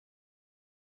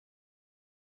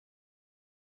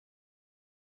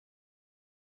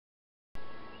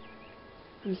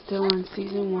I'm still on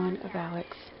season 1 of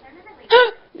Alex.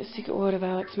 The Secret World of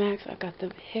Alex Max. I've got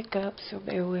the hiccups, so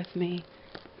bear with me.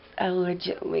 I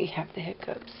legitimately have the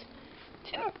hiccups.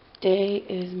 Today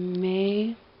is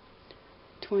May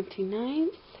 29th,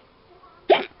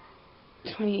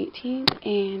 2018,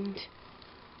 and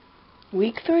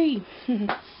week 3.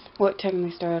 Well, it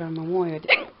technically started on Memorial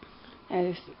Day.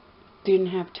 I just didn't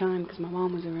have time because my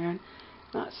mom was around,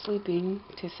 not sleeping,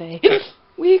 to say,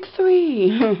 week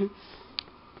 3.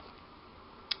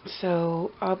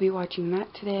 So, I'll be watching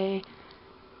that today.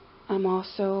 I'm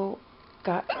also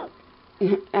got,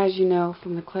 as you know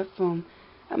from the clip from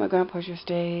at my grandpa's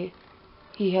yesterday,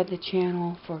 he had the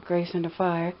channel for Grace Under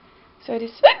Fire. So I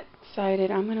decided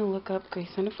I'm going to look up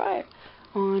Grace Under Fire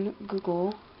on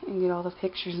Google and get all the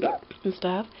pictures and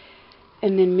stuff.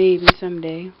 And then maybe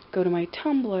someday go to my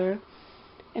Tumblr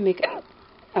and make an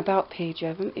about page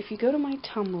of them. If you go to my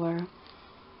Tumblr,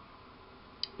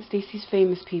 Stacy's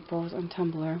Famous Peoples on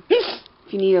Tumblr.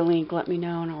 If you need a link, let me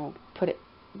know and I'll put it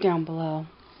down below.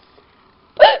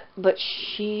 But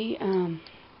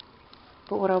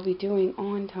what I'll be doing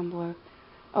on Tumblr,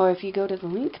 or if you go to the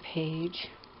link page,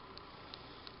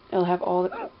 it'll have all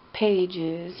the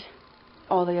pages,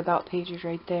 all the about pages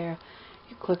right there.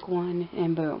 You click one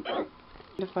and boom.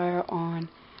 The fire on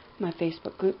my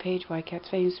Facebook group page,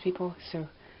 Ycaters Famous People, so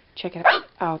check it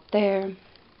out there.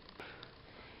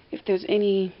 If there's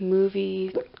any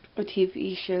movie or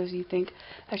TV shows you think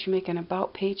I should make an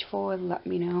about page for, let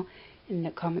me know in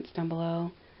the comments down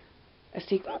below. A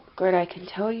secret I can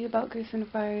tell you about Grace Under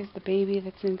Fire is the baby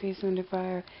that's in Grace Under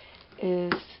Fire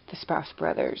is the Sprouse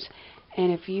Brothers.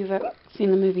 And if you've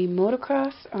seen the movie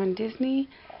Motocross on Disney,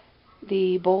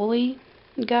 the bully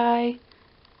guy,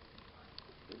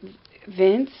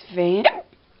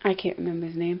 I can't remember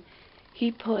his name, he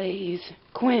plays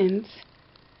Quentin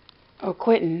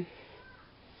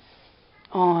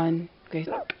on Grace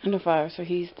Under Fire, so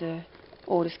he's the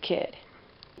oldest kid.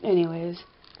 Anyways,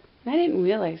 and I didn't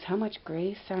realize how much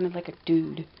Grace sounded like a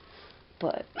dude.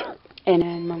 But, and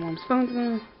then my mom's phone's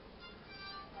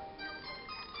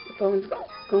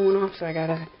going off, so I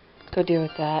gotta go deal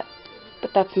with that.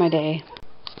 But that's my day.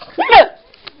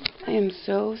 I am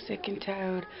so sick and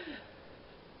tired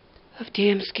of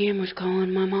damn scammers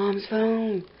calling my mom's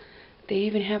phone. They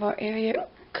even have our area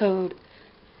code.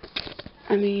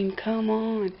 I mean, come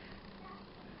on.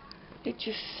 It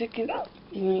just sickens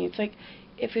me. It's like,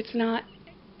 if it's not,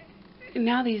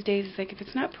 now these days, it's like, if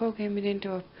it's not programmed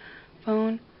into a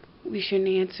phone, we shouldn't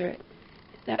answer it.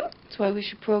 That's why we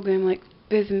should program, like,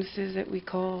 businesses that we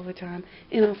call all the time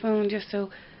in our phone, just so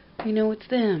we know it's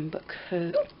them.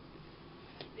 Because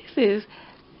this is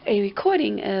a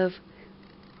recording of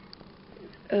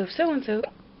so-and-so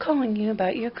calling you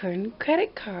about your current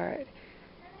credit card.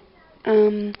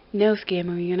 No,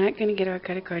 scammer, you're not going to get our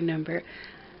credit card number.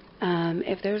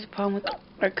 If there's a problem with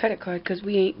our credit card, because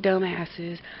we ain't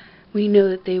dumbasses, we know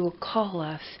that they will call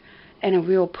us, and a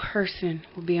real person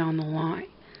will be on the line.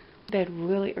 I bed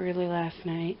really early last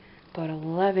night, about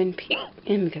 11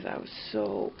 p.m. because I was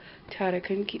so tired I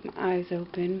couldn't keep my eyes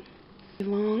open.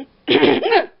 Long.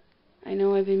 I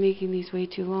know I've been making these way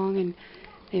too long, and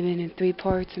they've been in 3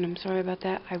 parts, and I'm sorry about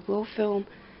that. I will film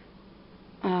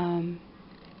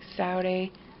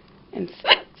Saturday and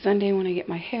Sunday when I get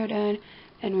my hair done,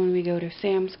 and when we go to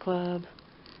Sam's Club.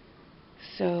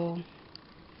 So,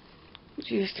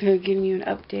 just giving you an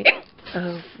update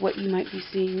of what you might be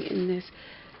seeing in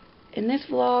this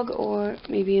vlog, or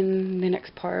maybe in the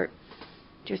next part.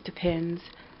 Just depends.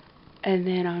 And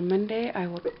then on Monday I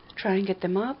will try and get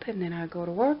them up, and then I'll go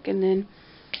to work, and then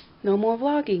no more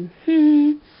vlogging.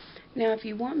 Now, if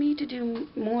you want me to do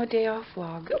more day off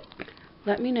vlogs,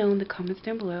 let me know in the comments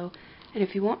down below. And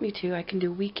if you want me to, I can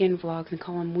do weekend vlogs and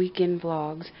call them weekend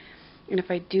vlogs. And if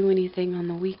I do anything on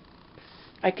the week,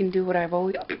 I can do what I've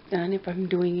always done. If I'm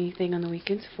doing anything on the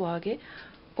weekends, vlog it.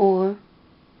 Or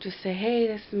just say, hey,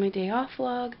 this is my day off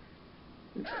vlog.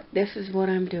 This is what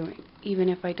I'm doing, even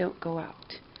if I don't go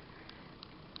out.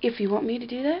 If you want me to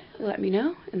do that, let me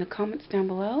know in the comments down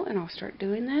below, and I'll start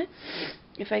doing that.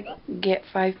 If I get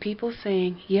 5 people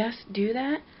saying, yes, do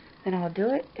that, then I'll do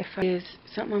it. If it is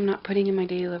something I'm not putting in my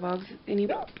daily vlogs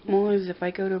anymore, is if I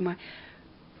go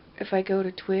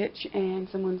to Twitch and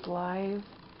someone's live,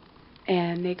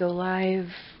 and they go live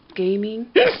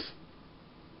gaming,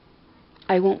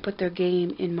 I won't put their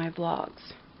game in my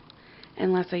vlogs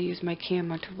unless I use my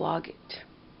camera to vlog it.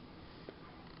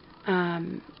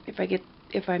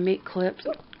 If I make clips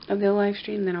of their live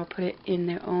stream, then I'll put it in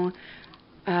their own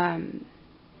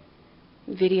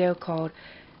video called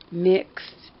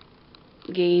Mixed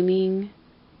Gaming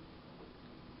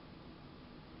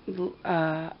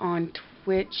on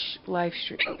which live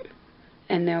stream.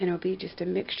 And then it'll be just a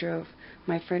mixture of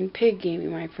my friend Pig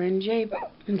gaming, my friend Jay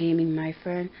gaming, my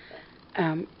friend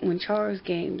when Charles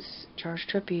games, Charles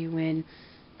Trippy, when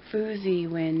Fousey,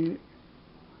 when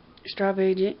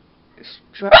Strawberry,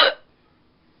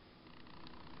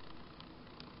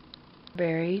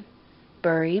 Burry,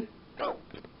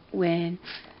 when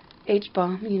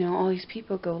H-Bomb, you know, all these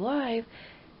people go live,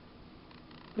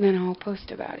 then I'll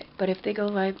post about it. But if they go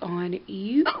live on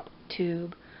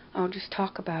YouTube, I'll just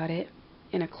talk about it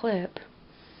in a clip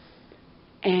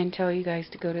and tell you guys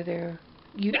to go to their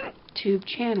YouTube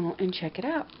channel and check it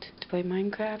out. To play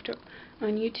Minecraft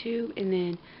on YouTube, and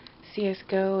then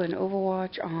CSGO and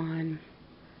Overwatch on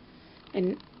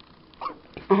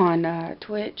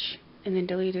Twitch, and then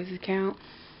delete his account.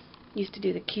 Used to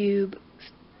do the Cube,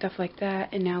 stuff like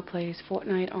that, and now plays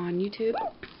Fortnite on YouTube.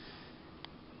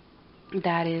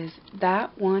 That is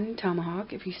that one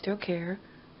Tomahawk. If you still care,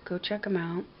 go check him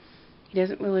out. He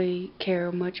doesn't really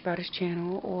care much about his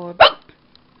channel or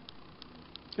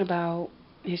about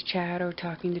his chat or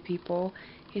talking to people.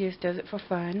 He just does it for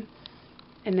fun.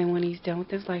 And then when he's done with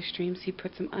his live streams, he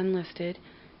puts them unlisted.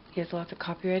 He has lots of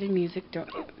copyrighted music. Don't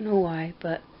know why,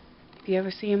 but if you ever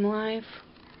see him live,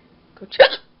 go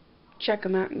check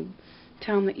him out and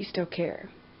tell him that you still care.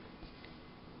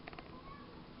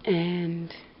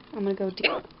 And I'm gonna go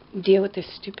deal with this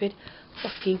stupid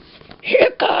fucking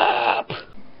hiccup.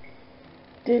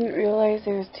 Didn't realize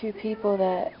there was 2 people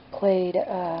that played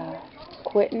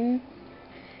Quittin'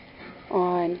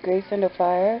 on Grace Under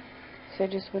Fire, so I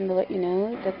just wanted to let you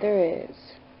know that there is.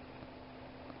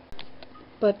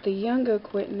 But the younger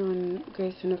Quittin' on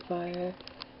Grace Under Fire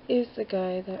is the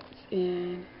guy that's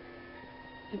in,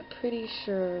 I'm pretty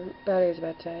sure, Battery's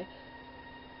about to die,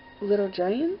 Little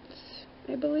Giants,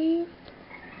 I believe.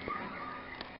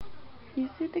 You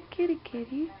see the kitty?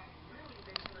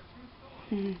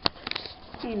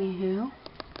 Anywho,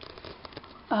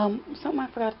 something I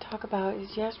forgot to talk about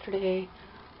is yesterday,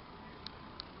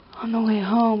 on the way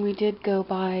home, we did go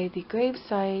by the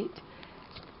gravesite,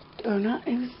 or not,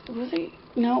 it was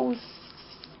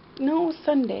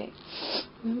Sunday.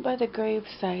 We went by the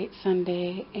gravesite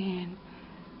Sunday, and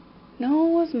no,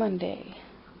 it was Monday.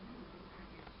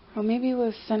 Or maybe it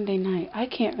was Sunday night, I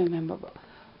can't remember, but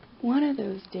one of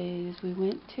those days we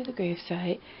went to the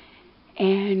gravesite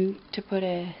and to put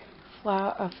a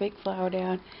fake flower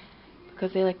down,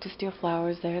 because they like to steal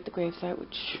flowers there at the gravesite,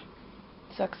 which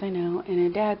sucks, I know, and a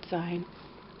dad sign.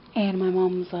 And my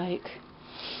mom was like,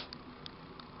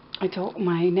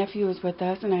 my nephew was with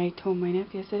us, and I told my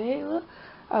nephew, I said, hey, look,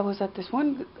 I was at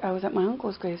my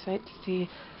uncle's gravesite to see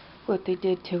what they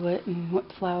did to it and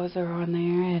what flowers are on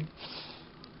there,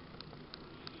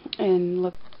 and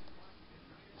look,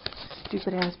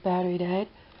 stupid ass Battery died.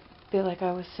 But like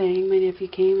I was saying, my nephew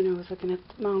came and I was looking at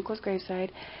my uncle's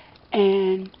gravesite,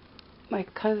 and my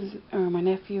cousin, or my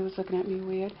nephew, was looking at me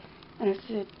weird, and I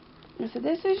said,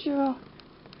 this is your,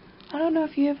 I don't know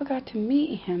if you ever got to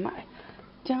meet him, I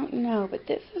don't know, but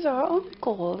this is our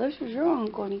uncle, this is your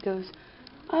uncle. And he goes,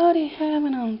 I already have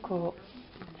an uncle.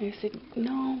 And I said,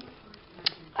 no,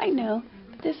 I know,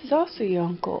 but this is also your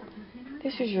uncle.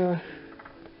 This is your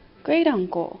great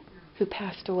uncle who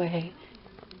passed away.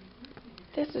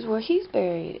 This is where he's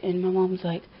buried. And my mom's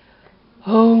like,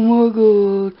 oh my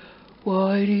God,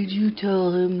 why did you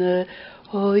tell him that?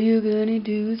 All you're gonna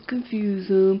do is confuse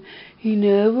him. He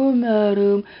never met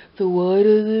him, so why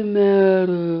does it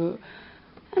matter?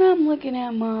 And I'm looking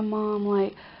at my mom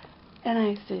like, and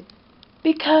I said,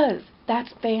 because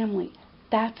that's family.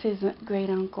 That's his great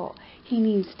uncle. He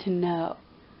needs to know.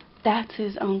 That's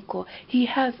his uncle. He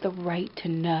has the right to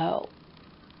know.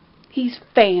 He's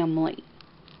family.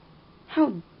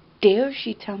 How dare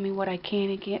she tell me what I can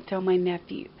and can't tell my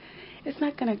nephew? It's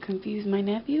not going to confuse my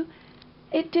nephew.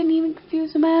 It didn't even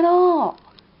confuse him at all.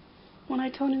 When I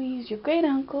told him he's your great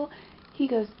uncle, he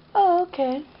goes, oh,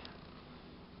 okay.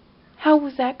 How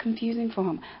was that confusing for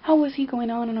him? How was he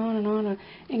going on and on and on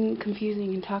and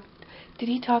confusing and talk? Did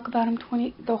he talk about him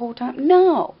the whole time?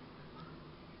 No.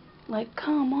 Like,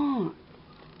 come on.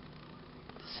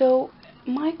 So,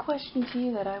 my question to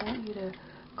you that I want you to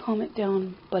comment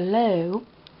down below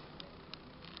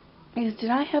is,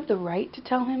 did I have the right to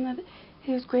tell him that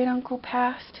his great uncle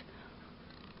passed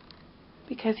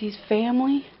because he's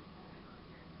family,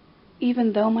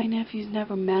 even though my nephew's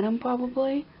never met him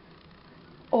probably?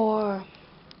 Or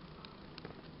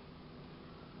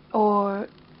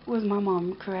was my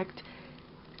mom correct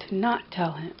to not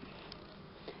tell him?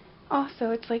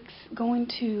 Also, it's like going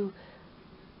to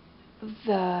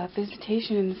the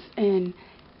visitations and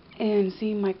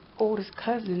seeing my oldest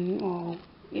cousin, well,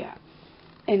 yeah,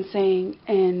 and saying,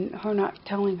 and her not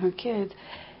telling her kids,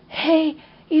 hey,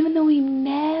 even though we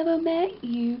never met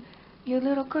you, your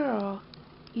little girl,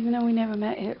 even though we never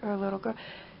met her little girl,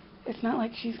 it's not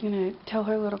like she's going to tell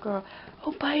her little girl,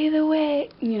 oh, by the way,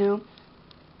 you know.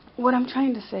 What I'm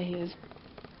trying to say is,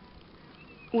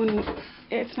 when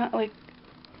it's not like,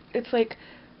 it's like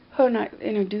her not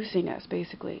introducing us,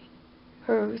 basically.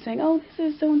 Her saying, oh,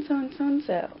 this is so-and-so and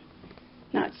so-and-so.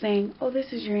 Not saying, oh,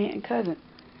 this is your aunt and cousin.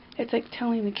 It's like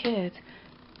telling the kids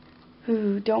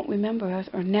who don't remember us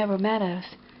or never met us,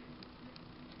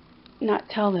 not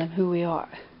tell them who we are,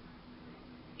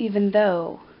 even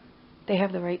though they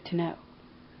have the right to know.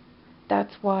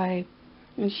 That's why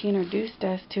when she introduced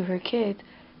us to her kids,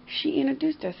 she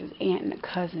introduced us as aunt and a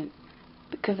cousin,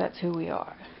 because that's who we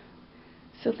are.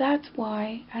 So that's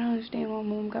why I don't understand why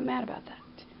Mom got mad about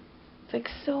that. It's like,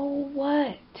 so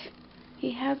what?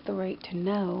 He has the right to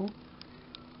know.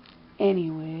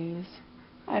 Anyways,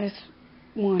 I just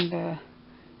wanted to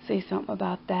say something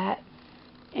about that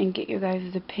and get your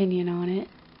guys' opinion on it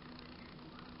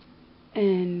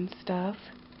and stuff.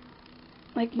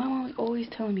 Like, my mom was always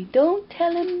telling me, don't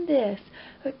tell him this,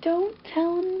 or don't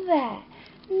tell him that.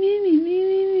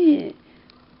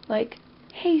 Like,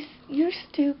 hey, you're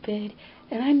stupid,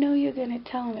 and I know you're going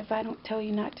to tell him if I don't tell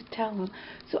you not to tell him,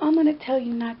 so I'm going to tell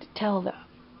you not to tell them.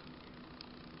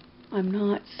 I'm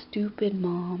not stupid,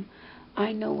 Mom.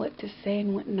 I know what to say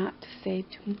and what not to say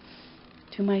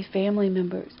to my family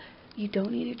members. You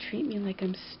don't need to treat me like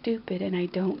I'm stupid and I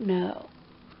don't know.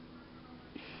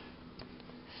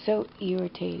 So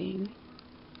irritating.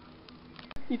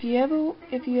 If you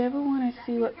ever want to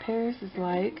see what Paris is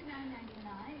like,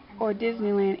 or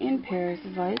Disneyland in Paris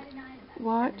is like,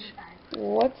 watch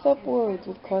WhatsupWoods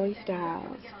with Carly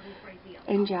Styles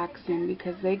and Jackson,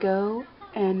 because they go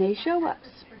and they show us.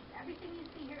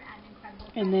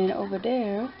 And then over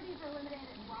there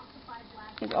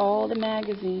is all the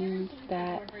magazines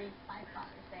that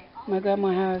my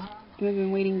grandma has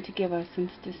been waiting to give us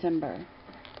since December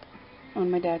on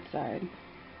my dad's side.